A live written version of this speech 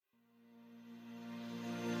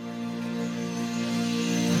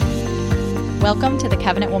Welcome to the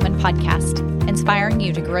Covenant Woman Podcast, inspiring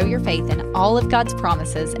you to grow your faith in all of God's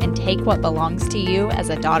promises and take what belongs to you as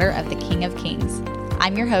a daughter of the King of Kings.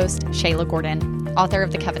 I'm your host, Shayla Gordon, author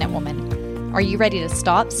of The Covenant Woman. Are you ready to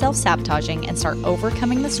stop self-sabotaging and start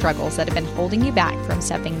overcoming the struggles that have been holding you back from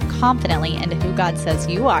stepping confidently into who God says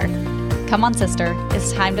you are? Come on, sister.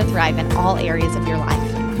 It's time to thrive in all areas of your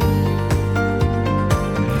life.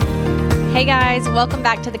 Hey guys, welcome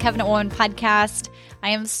back to the Covenant Woman Podcast.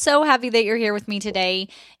 I am so happy that you're here with me today,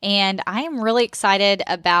 and I am really excited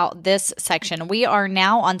about this section. We are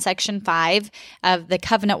now on section 5 of the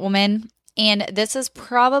Covenant Woman, and this is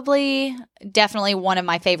definitely one of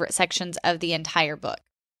my favorite sections of the entire book.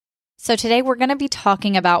 So today we're going to be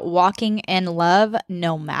talking about walking in love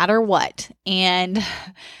no matter what. And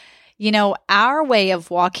our way of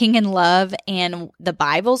walking in love and the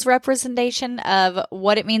Bible's representation of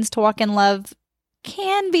what it means to walk in love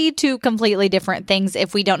can be two completely different things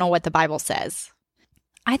if we don't know what the Bible says.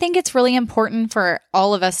 I think it's really important for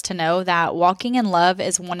all of us to know that walking in love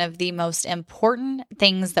is one of the most important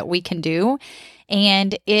things that we can do,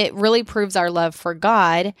 and it really proves our love for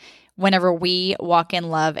God whenever we walk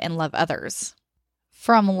in love and love others.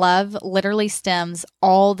 From love literally stems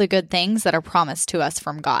all the good things that are promised to us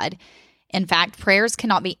from God. In fact, prayers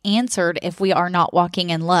cannot be answered if we are not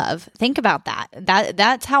walking in love. Think about that.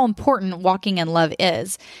 That's how important walking in love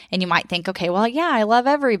is. And you might think, okay, well, yeah, I love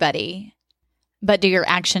everybody. But do your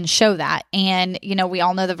actions show that? And, we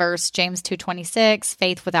all know the verse, James 2:26,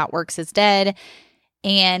 faith without works is dead.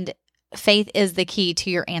 And faith is the key to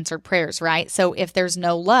your answered prayers, right? So if there's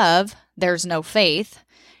no love, there's no faith.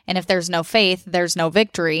 And if there's no faith, there's no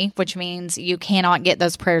victory, which means you cannot get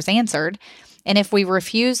those prayers answered. And if we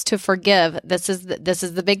refuse to forgive, this is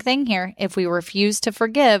the big thing here. If we refuse to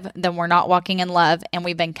forgive, then we're not walking in love, and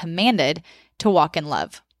we've been commanded to walk in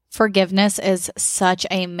love. Forgiveness is such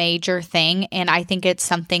a major thing, and I think it's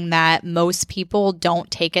something that most people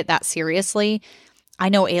don't take it that seriously. I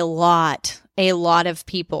know a lot of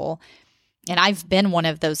people, and I've been one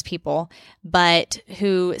of those people, but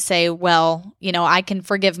who say, well, I can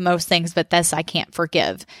forgive most things, but this I can't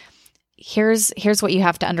forgive. Here's what you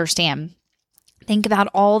have to understand. Think about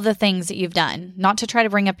all the things that you've done, not to try to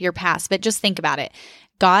bring up your past, but just think about it.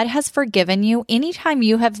 God has forgiven you. Anytime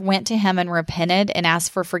you have went to him and repented and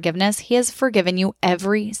asked for forgiveness, he has forgiven you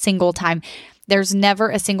every single time. There's never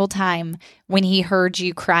a single time when he heard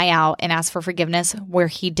you cry out and ask for forgiveness where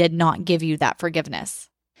he did not give you that forgiveness.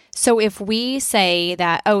 So if we say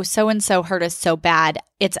that, oh, so-and-so hurt us so bad,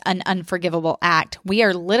 it's an unforgivable act, we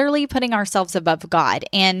are literally putting ourselves above God.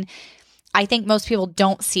 And I think most people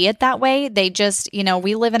don't see it that way. They just,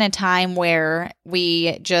 we live in a time where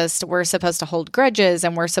we're supposed to hold grudges,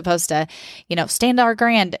 and we're supposed to, stand our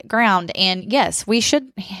ground. And yes, we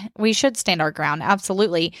should stand our ground.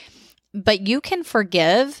 Absolutely. But you can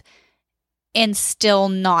forgive and still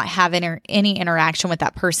not have any interaction with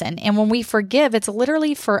that person. And when we forgive, it's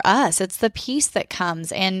literally for us. It's the peace that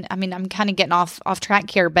comes. And I'm kind of getting off track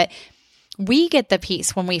here, but we get the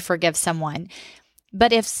peace when we forgive someone.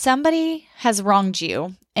 But if somebody has wronged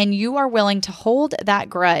you and you are willing to hold that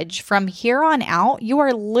grudge from here on out, you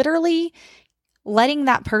are literally letting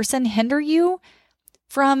that person hinder you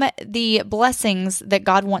from the blessings that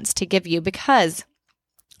God wants to give you, because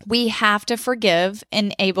we have to forgive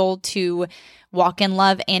and able to walk in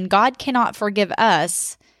love. And God cannot forgive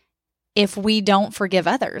us if we don't forgive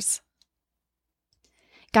others.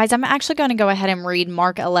 Guys, I'm actually going to go ahead and read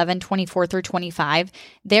Mark 11:24-25.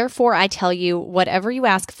 Therefore, I tell you, whatever you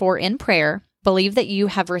ask for in prayer, believe that you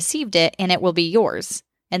have received it and it will be yours.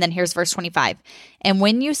 And then here's verse 25. And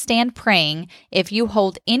when you stand praying, if you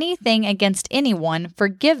hold anything against anyone,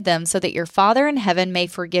 forgive them so that your Father in heaven may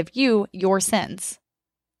forgive you your sins.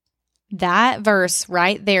 That verse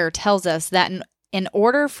right there tells us that in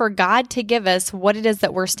order for God to give us what it is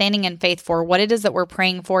that we're standing in faith for, what it is that we're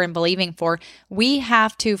praying for and believing for, we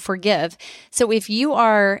have to forgive. So if you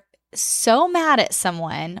are so mad at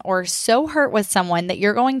someone or so hurt with someone that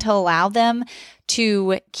you're going to allow them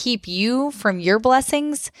to keep you from your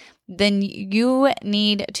blessings, then you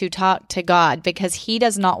need to talk to God, because he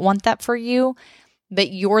does not want that for you,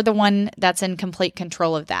 but you're the one that's in complete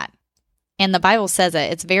control of that. And the Bible says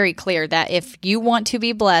it. It's very clear that if you want to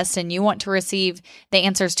be blessed and you want to receive the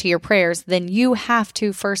answers to your prayers, then you have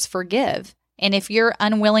to first forgive. And if you're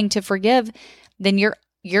unwilling to forgive, then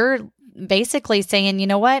you're basically saying, you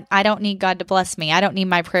know what? I don't need God to bless me. I don't need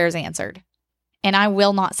my prayers answered. And I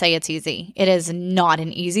will not say it's easy. It is not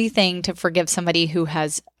an easy thing to forgive somebody who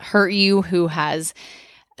has hurt you, who has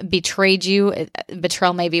betrayed you.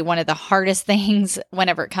 Betrayal may be one of the hardest things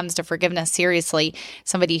whenever it comes to forgiveness. Seriously,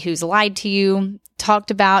 somebody who's lied to you,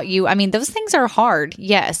 talked about you. I mean, those things are hard,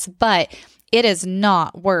 yes, but it is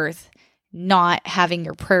not worth not having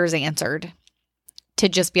your prayers answered to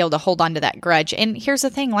just be able to hold on to that grudge. And here's the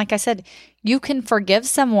thing, like I said, you can forgive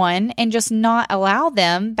someone and just not allow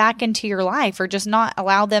them back into your life, or just not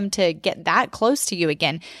allow them to get that close to you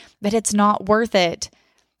again. But it's not worth it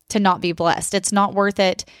to not be blessed. It's not worth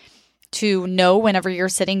it to know whenever you're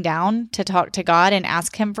sitting down to talk to God and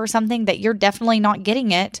ask Him for something that you're definitely not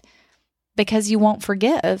getting it because you won't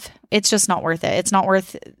forgive. It's just not worth it. It's not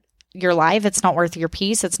worth your life. It's not worth your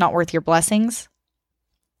peace. It's not worth your blessings.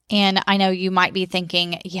 And I know you might be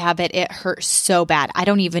thinking, yeah, but it hurts so bad. I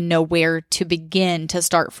don't even know where to begin to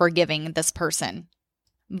start forgiving this person.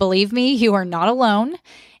 Believe me, you are not alone.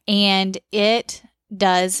 And it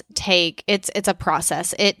does take, it's a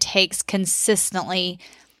process. It takes consistently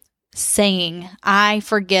saying, I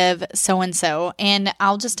forgive so-and-so. And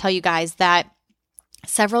I'll just tell you guys that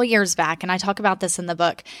several years back, and I talk about this in the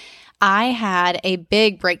book, I had a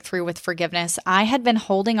big breakthrough with forgiveness. I had been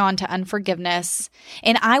holding on to unforgiveness,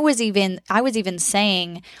 and I was even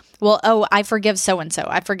saying, well, oh, I forgive so-and-so.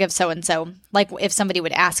 I forgive so-and-so, like if somebody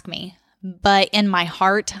would ask me. But in my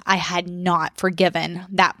heart, I had not forgiven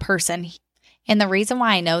that person. And the reason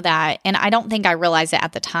why I know that, and I don't think I realized it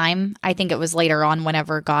at the time, I think it was later on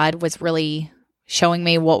whenever God was really showing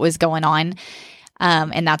me what was going on.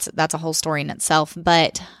 And that's a whole story in itself.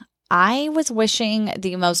 But I was wishing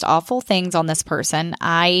the most awful things on this person.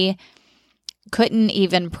 I couldn't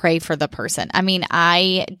even pray for the person. I mean,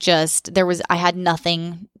 I had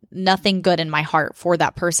nothing good in my heart for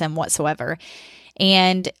that person whatsoever.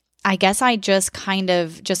 And I guess I just kind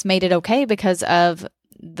of just made it okay because of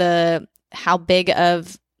how big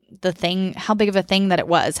of a thing that it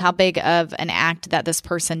was, how big of an act that this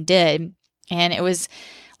person did. And it was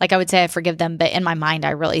like, I would say I forgive them, but in my mind,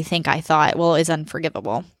 I really think I thought, well, it's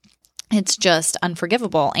unforgivable. It's just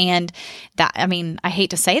unforgivable. And that, I mean, I hate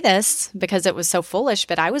to say this because it was so foolish,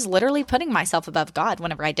 but I was literally putting myself above God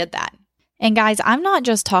whenever I did that. And guys, I'm not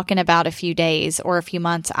just talking about a few days or a few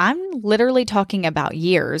months. I'm literally talking about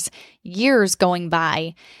years going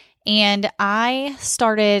by. And I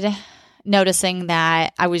started noticing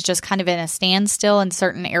that I was just kind of in a standstill in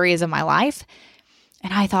certain areas of my life.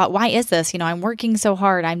 And I thought, why is this? I'm working so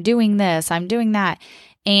hard. I'm doing this. I'm doing that.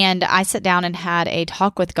 And I sat down and had a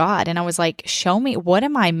talk with God. And I was like, show me, what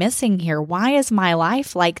am I missing here? Why is my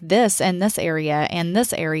life like this and this area and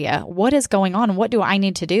this area? What is going on? What do I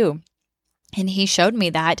need to do? And He showed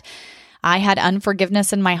me that I had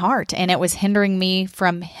unforgiveness in my heart, and it was hindering me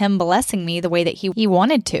from Him blessing me the way that He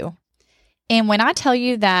wanted to. And when I tell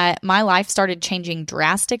you that my life started changing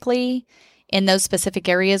drastically in those specific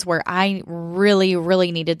areas where I really,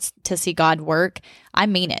 really needed to see God work, I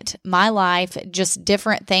mean it. My life, just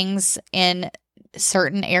different things in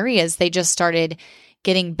certain areas, they just started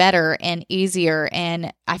getting better and easier.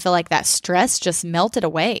 And I feel like that stress just melted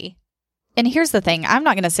away. And here's the thing, I'm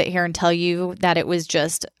not going to sit here and tell you that it was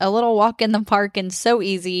just a little walk in the park and so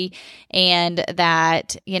easy, and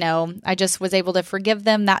that, I just was able to forgive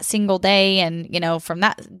them that single day. And, from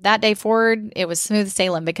that day forward, it was smooth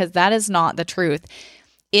sailing, because that is not the truth.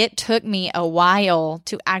 It took me a while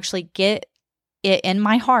to actually get it in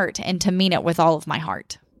my heart and to mean it with all of my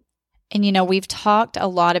heart. And, we've talked a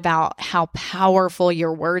lot about how powerful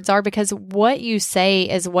your words are, because what you say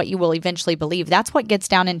is what you will eventually believe. That's what gets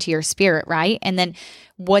down into your spirit, right? And then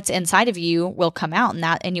what's inside of you will come out,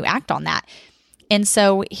 and you act on that. And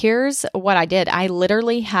so here's what I did. I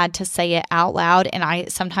literally had to say it out loud.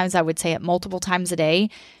 And sometimes I would say it multiple times a day.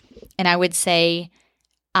 And I would say,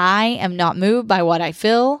 I am not moved by what I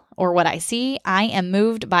feel or what I see. I am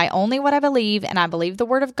moved by only what I believe, and I believe the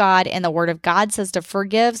Word of God, and the Word of God says to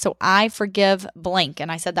forgive, so I forgive blank. And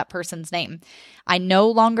I said that person's name. I no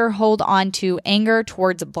longer hold on to anger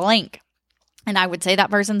towards blank. And I would say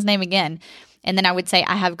that person's name again. And then I would say,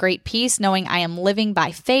 I have great peace knowing I am living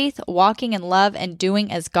by faith, walking in love, and doing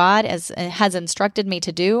as God has instructed me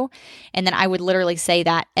to do. And then I would literally say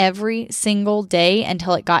that every single day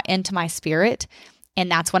until it got into my spirit. And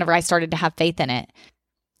that's whenever I started to have faith in it.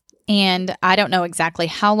 And I don't know exactly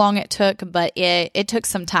how long it took, but it took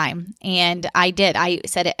some time. And I did. I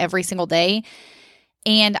said it every single day.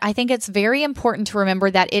 And I think it's very important to remember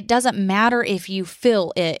that it doesn't matter if you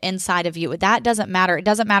feel it inside of you. That doesn't matter. It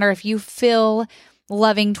doesn't matter if you feel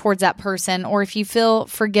loving towards that person or if you feel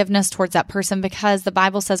forgiveness towards that person, because the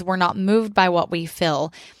Bible says we're not moved by what we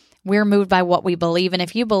feel. We're moved by what we believe. And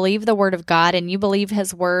if you believe the Word of God and you believe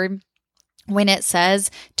His Word, when it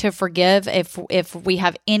says to forgive if we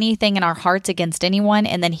have anything in our hearts against anyone,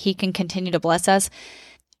 and then he can continue to bless us,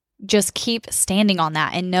 just keep standing on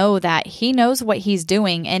that and know that he knows what he's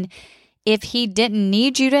doing. And if he didn't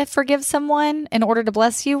need you to forgive someone in order to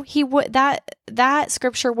bless you, he would that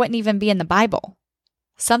scripture wouldn't even be in the Bible.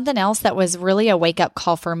 Something else that was really a wake-up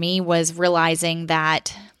call for me was realizing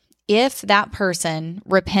that if that person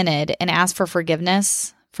repented and asked for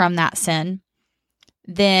forgiveness from that sin,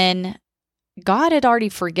 then God had already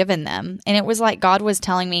forgiven them. And it was like God was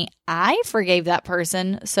telling me, I forgave that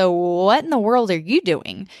person. So what in the world are you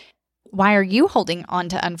doing? Why are you holding on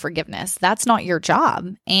to unforgiveness? That's not your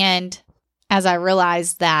job. And as I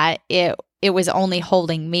realized that it was only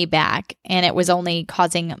holding me back, and it was only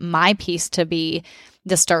causing my peace to be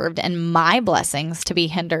disturbed and my blessings to be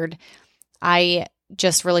hindered, I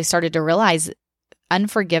just really started to realize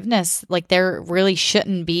unforgiveness, like there really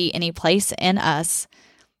shouldn't be any place in us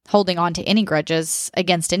holding on to any grudges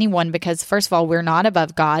against anyone, because first of all, we're not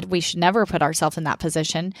above God. We should never put ourselves in that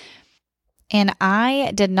position. And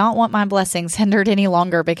I did not want my blessings hindered any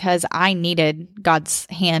longer because I needed God's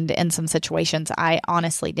hand in some situations. I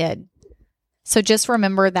honestly did. So just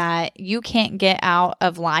remember that you can't get out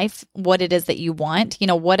of life what it is that you want,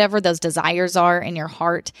 whatever those desires are in your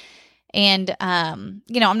heart. And, I'm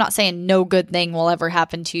not saying no good thing will ever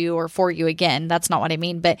happen to you or for you again. That's not what I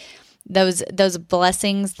mean. But those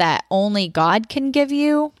blessings that only God can give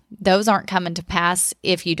you, those aren't coming to pass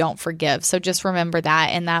if you don't forgive. So just remember that,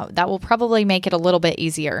 and that will probably make it a little bit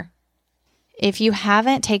easier. If you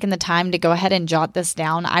haven't taken the time to go ahead and jot this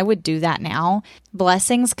down, I would do that now.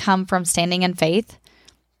 Blessings come from standing in faith.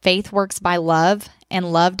 Faith works by love,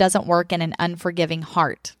 and love doesn't work in an unforgiving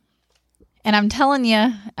heart. And I'm telling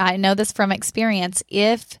you, I know this from experience,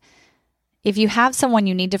 if you have someone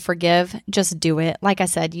you need to forgive, just do it. Like I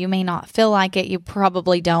said, you may not feel like it. You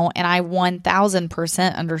probably don't. And I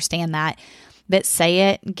 1000% understand that. But say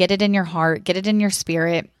it, get it in your heart, get it in your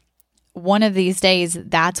spirit. One of these days,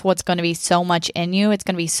 that's what's going to be so much in you. It's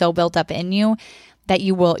going to be so built up in you that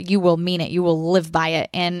you will mean it. You will live by it.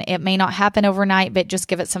 And it may not happen overnight, but just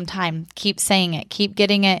give it some time. Keep saying it. Keep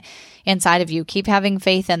getting it inside of you. Keep having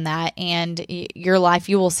faith in that. And your life,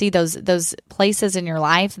 you will see those places in your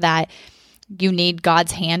life that you need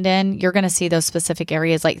God's hand in. You're going to see those specific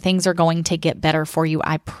areas, like things are going to get better for you.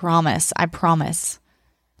 I promise. I promise.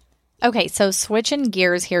 Okay, so switching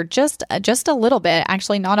gears here just a little bit,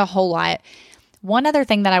 actually not a whole lot. One other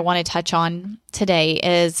thing that I want to touch on today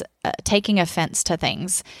is taking offense to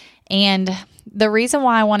things. And the reason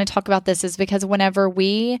why I want to talk about this is because whenever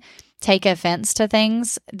we take offense to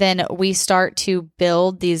things, then we start to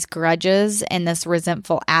build these grudges and this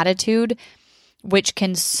resentful attitude, which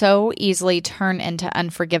can so easily turn into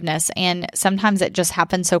unforgiveness. And sometimes it just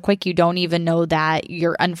happens so quick, you don't even know that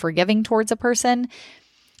you're unforgiving towards a person,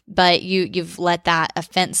 but you've let that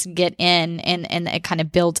offense get in, and it kind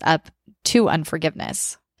of builds up to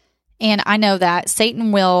unforgiveness. And I know that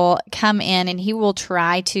Satan will come in and he will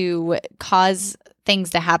try to cause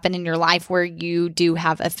things to happen in your life where you do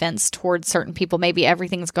have offense towards certain people. Maybe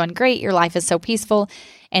everything's going great, your life is so peaceful,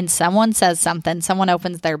 and someone says something, someone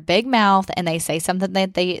opens their big mouth and they say something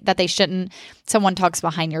that they shouldn't. Someone talks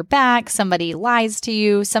behind your back, somebody lies to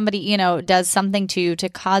you, somebody, does something to you to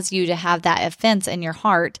cause you to have that offense in your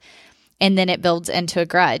heart. And then it builds into a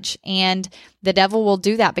grudge. And the devil will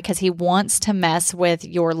do that because he wants to mess with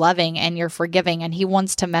your loving and your forgiving. And he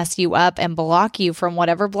wants to mess you up and block you from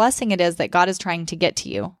whatever blessing it is that God is trying to get to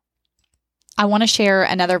you. I want to share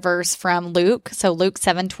another verse from Luke. So Luke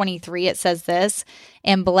 7:23, it says this,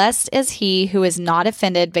 "And blessed is he who is not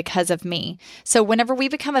offended because of me." So whenever we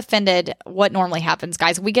become offended, what normally happens,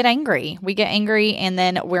 guys? We get angry. We get angry and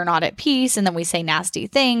then we're not at peace, and then we say nasty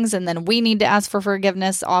things, and then we need to ask for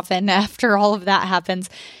forgiveness often after all of that happens.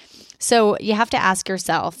 So you have to ask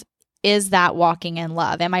yourself, is that walking in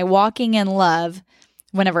love? Am I walking in love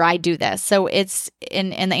whenever I do this? So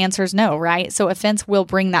and the answer is no, right? So offense will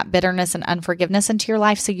bring that bitterness and unforgiveness into your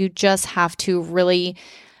life. So you just have to really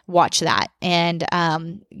watch that and,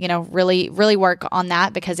 really, really work on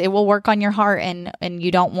that, because it will work on your heart, and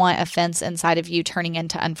you don't want offense inside of you turning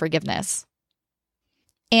into unforgiveness.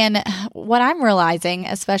 And what I'm realizing,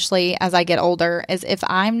 especially as I get older, is if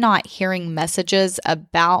I'm not hearing messages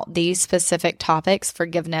about these specific topics,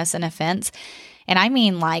 forgiveness and offense, and I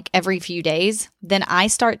mean like every few days, then I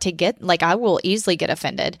start to get, I will easily get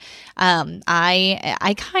offended.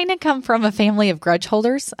 I kind of come from a family of grudge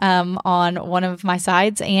holders on one of my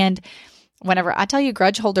sides. And whenever I tell you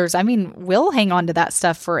grudge holders, I mean, we'll hang on to that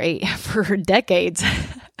stuff for decades.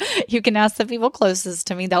 You can ask the people closest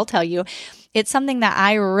to me, they'll tell you. It's something that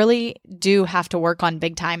I really do have to work on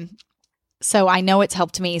big time. So I know it's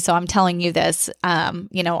helped me. So I'm telling you this.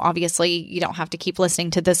 Obviously you don't have to keep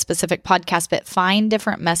listening to this specific podcast, but find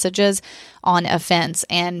different messages on offense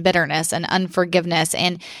and bitterness and unforgiveness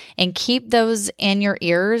and keep those in your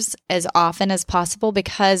ears as often as possible,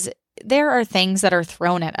 because there are things that are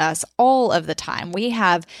thrown at us all of the time. We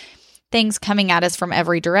have things coming at us from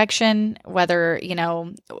every direction, whether,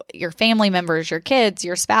 your family members, your kids,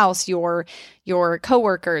 your spouse, your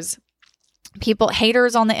coworkers, people,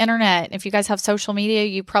 haters on the internet. If you guys have social media,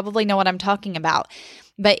 you probably know what I'm talking about.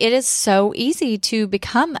 But it is so easy to be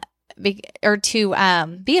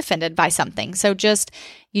offended by something. So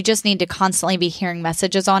you just need to constantly be hearing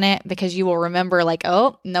messages on it, because you will remember like,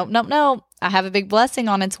 oh, no, I have a big blessing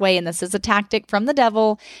on its way. And this is a tactic from the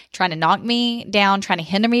devil trying to knock me down, trying to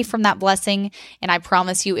hinder me from that blessing. And I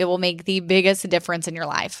promise you, it will make the biggest difference in your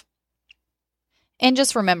life. And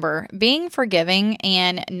just remember, being forgiving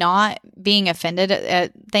and not being offended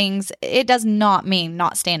at things, it does not mean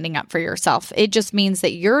not standing up for yourself. It just means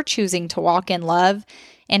that you're choosing to walk in love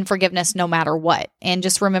and forgiveness no matter what. And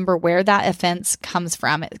just remember where that offense comes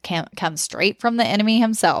from. It comes straight from the enemy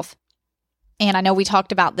himself. And I know we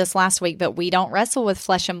talked about this last week, but we don't wrestle with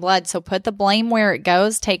flesh and blood. So put the blame where it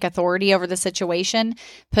goes. Take authority over the situation.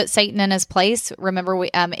 Put Satan in his place. Remember,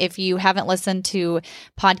 if you haven't listened to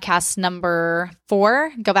podcast number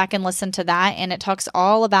 4, go back and listen to that. And it talks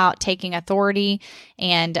all about taking authority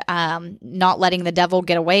and not letting the devil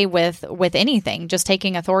get away with anything. Just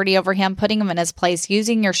taking authority over him, putting him in his place,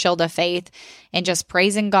 using your shield of faith, and just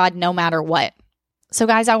praising God no matter what. So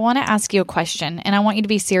guys, I want to ask you a question, and I want you to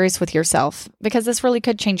be serious with yourself, because this really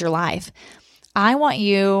could change your life. I want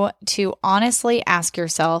you to honestly ask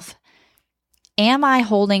yourself, am I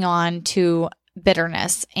holding on to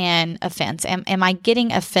bitterness and offense? Am I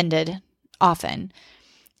getting offended often?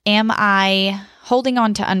 Am I holding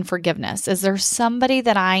on to unforgiveness? Is there somebody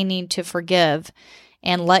that I need to forgive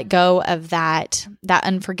and let go of that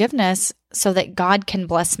unforgiveness so that God can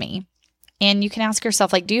bless me? And you can ask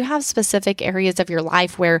yourself, like, do you have specific areas of your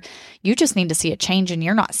life where you just need to see a change and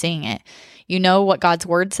you're not seeing it? You know what God's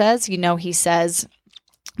word says. He says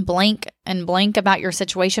blank and blank about your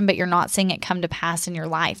situation, but you're not seeing it come to pass in your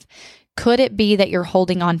life. Could it be that you're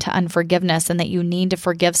holding on to unforgiveness and that you need to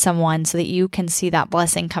forgive someone so that you can see that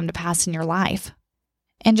blessing come to pass in your life?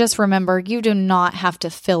 And just remember, you do not have to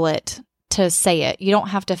feel it to say it. You don't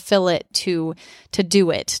have to feel it to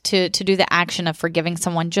do it, to do the action of forgiving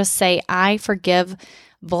someone. Just say, I forgive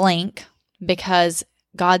blank because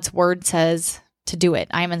God's word says to do it.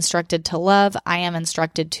 I am instructed to love. I am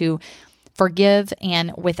instructed to forgive.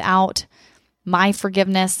 And without my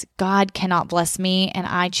forgiveness, God cannot bless me. And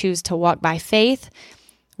I choose to walk by faith,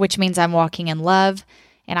 which means I'm walking in love.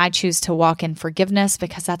 And I choose to walk in forgiveness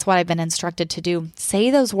because that's what I've been instructed to do.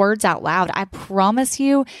 Say those words out loud. I promise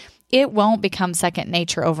you, it won't become second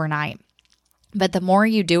nature overnight. But the more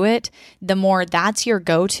you do it, the more that's your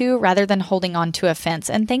go-to rather than holding on to offense.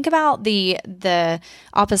 And think about the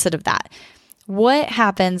opposite of that. What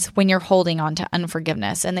happens when you're holding on to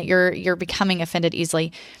unforgiveness and that you're becoming offended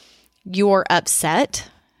easily? You're upset,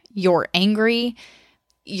 you're angry,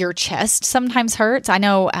 your chest sometimes hurts. I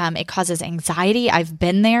know it causes anxiety. I've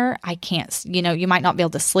been there. I can't, you might not be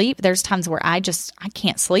able to sleep. There's times where I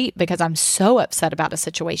can't sleep because I'm so upset about a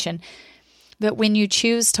situation. But when you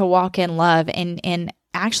choose to walk in love and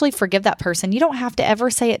actually forgive that person, you don't have to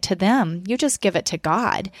ever say it to them. You just give it to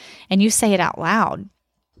God and you say it out loud.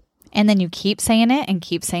 And then you keep saying it and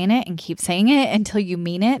keep saying it and keep saying it until you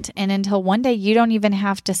mean it. And until one day you don't even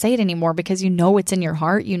have to say it anymore because you know it's in your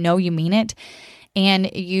heart. You know you mean it.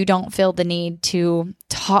 And you don't feel the need to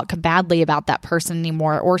talk badly about that person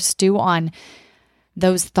anymore or stew on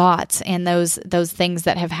those thoughts and those things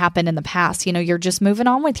that have happened in the past. You're just moving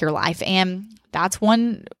on with your life. And that's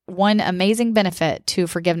one amazing benefit to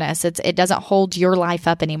forgiveness. It doesn't hold your life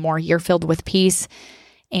up anymore. You're filled with peace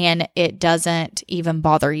and it doesn't even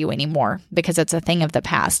bother you anymore because it's a thing of the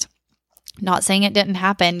past. Not saying it didn't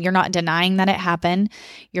happen. You're not denying that it happened.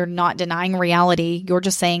 You're not denying reality. You're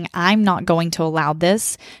just saying, I'm not going to allow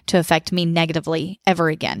this to affect me negatively ever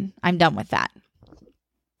again. I'm done with that.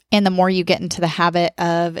 And the more you get into the habit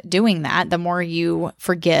of doing that, the more you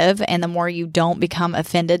forgive and the more you don't become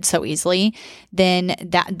offended so easily, then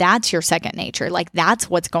that's your second nature. Like that's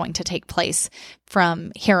what's going to take place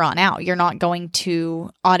from here on out. You're not going to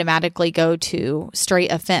automatically go to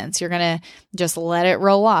straight offense. You're going to just let it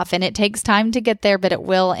roll off. And it takes time to get there, but it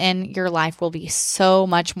will, and your life will be so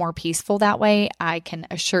much more peaceful that way. I can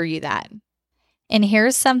assure you that. And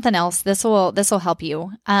here's something else. This will help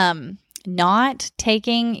you. Not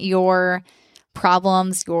taking your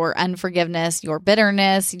problems, your unforgiveness, your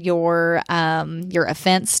bitterness, your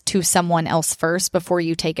offense to someone else first before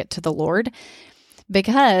you take it to the Lord.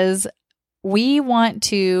 Because we want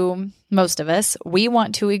to, most of us, we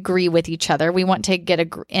want to agree with each other. We want to get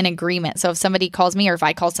in agreement. So if somebody calls me, or if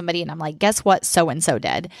I call somebody and I'm like, guess what so-and-so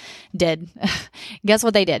did, guess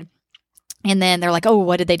what they did? And then they're like, oh,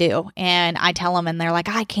 what did they do? And I tell them and they're like,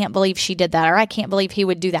 I can't believe she did that, or I can't believe he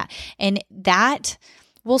would do that. And that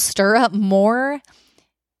will stir up more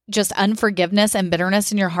just unforgiveness and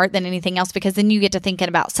bitterness in your heart than anything else, because then you get to thinking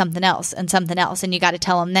about something else, and you got to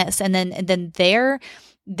tell them this. And then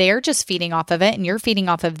they're just feeding off of it, and you're feeding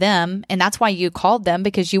off of them. And that's why you called them,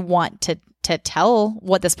 because you want to tell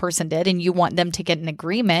what this person did, and you want them to get an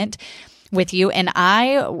agreement with you. And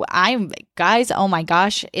I guys, oh my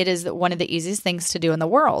gosh, it is one of the easiest things to do in the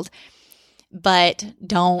world. But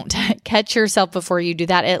don't catch yourself before you do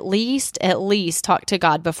that. At least talk to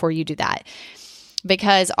God before you do that.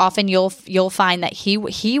 Because often you'll find that he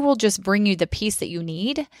will just bring you the peace that you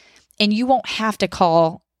need, and you won't have to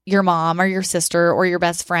call your mom or your sister or your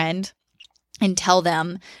best friend and tell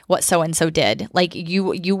them what so-and-so did. Like you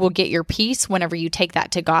will get your peace whenever you take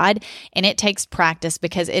that to God. And it takes practice,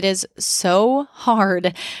 because it is so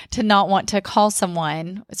hard to not want to call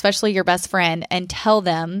someone, especially your best friend, and tell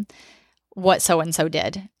them what so-and-so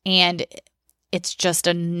did. And it's just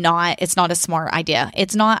it's not a smart idea.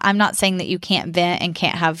 I'm not saying that you can't vent and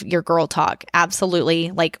can't have your girl talk.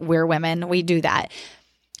 Absolutely. Like, we're women, we do that.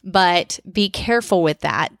 But be careful with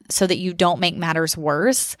that, so that you don't make matters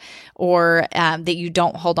worse, or that you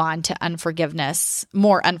don't hold on to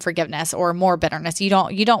more unforgiveness or more bitterness. You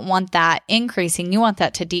don't want that increasing. You want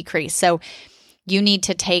that to decrease. So you need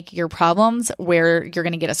to take your problems where you're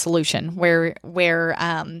going to get a solution, where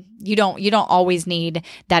you don't always need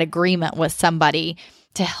that agreement with somebody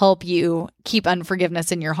to help you keep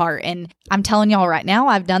unforgiveness in your heart. And I'm telling y'all right now,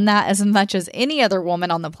 I've done that as much as any other woman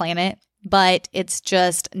on the planet. But it's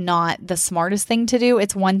just not the smartest thing to do.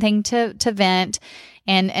 It's one thing to vent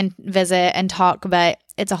and visit and talk, but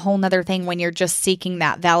it's a whole nother thing when you're just seeking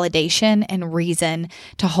that validation and reason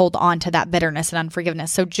to hold on to that bitterness and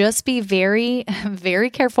unforgiveness. So just be very,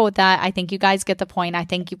 very careful with that. I think you guys get the point. I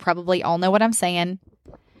think you probably all know what I'm saying.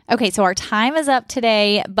 Okay, so our time is up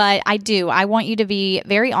today, but I want you to be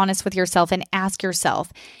very honest with yourself and ask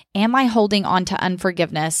yourself, am I holding on to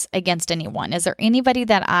unforgiveness against anyone? Is there anybody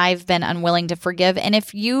that I've been unwilling to forgive? And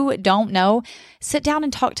if you don't know, sit down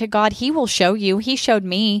and talk to God. He will show you. He showed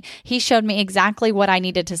me exactly what I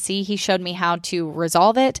needed to see. He showed me how to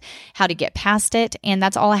resolve it, how to get past it. And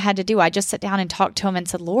that's all I had to do. I just sat down and talked to him and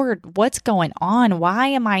said, Lord, what's going on? Why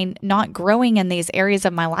am I not growing in these areas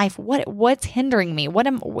of my life? What's hindering me?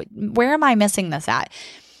 Where am I missing this at?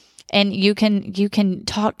 And you can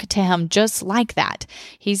talk to him just like that.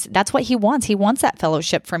 That's what he wants. He wants that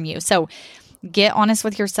fellowship from you. So get honest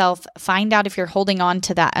with yourself. Find out if you're holding on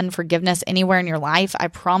to that unforgiveness anywhere in your life. I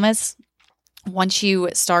promise, once you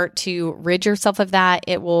start to rid yourself of that,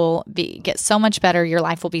 it will get so much better. Your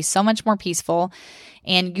life will be so much more peaceful,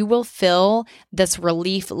 and you will feel this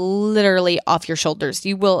relief literally off your shoulders.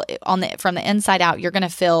 You will, from the inside out, you're going to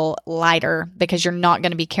feel lighter, because you're not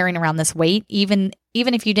going to be carrying around this weight, even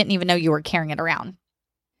if you didn't even know you were carrying it around.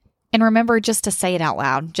 And remember just to say it out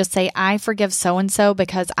loud. Just say, I forgive so-and-so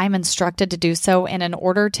because I'm instructed to do so. And in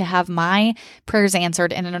order to have my prayers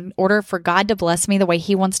answered, and in order for God to bless me the way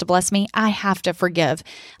he wants to bless me, I have to forgive.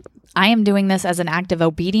 I am doing this as an act of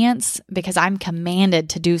obedience because I'm commanded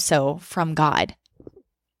to do so from God.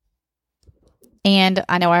 And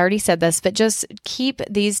I know I already said this, but just keep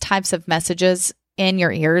these types of messages in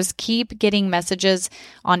your ears. Keep getting messages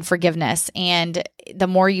on forgiveness. And the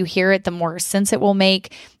more you hear it, the more sense it will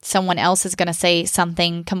make. Someone else is going to say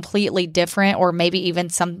something completely different, or maybe even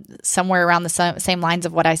somewhere around the same lines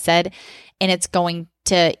of what I said. And it's going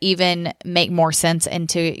to even make more sense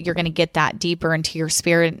you're going to get that deeper into your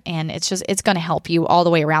spirit. And it's going to help you all the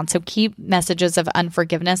way around. So keep messages of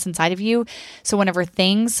unforgiveness inside of you. So whenever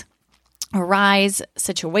things arise,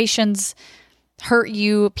 situations hurt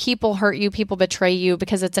you, people betray you,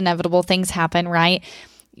 because it's inevitable, things happen, right?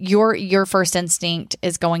 Your first instinct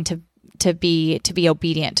is going to be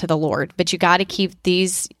obedient to the Lord, but you got to keep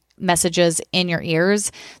these messages in your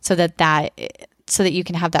ears so that you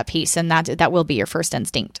can have that peace, and that will be your first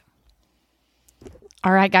instinct.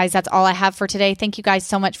 All right, guys, that's all I have for today. Thank you guys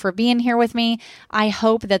so much for being here with me. I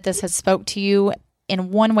hope that this has spoke to you in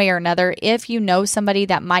one way or another. If you know somebody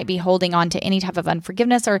that might be holding on to any type of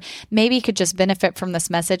unforgiveness, or maybe could just benefit from this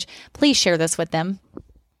message, please share this with them.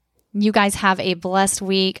 You guys have a blessed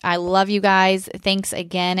week. I love you guys. Thanks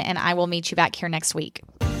again, and I will meet you back here next week.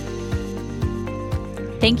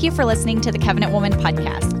 Thank you for listening to the Covenant Woman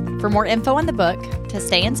podcast. For more info on the book, to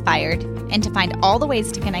stay inspired, and to find all the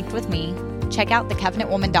ways to connect with me, check out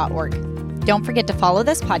thecovenantwoman.org. Don't forget to follow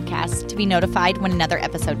this podcast to be notified when another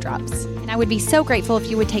episode drops. And I would be so grateful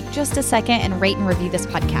if you would take just a second and rate and review this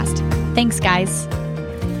podcast. Thanks, guys.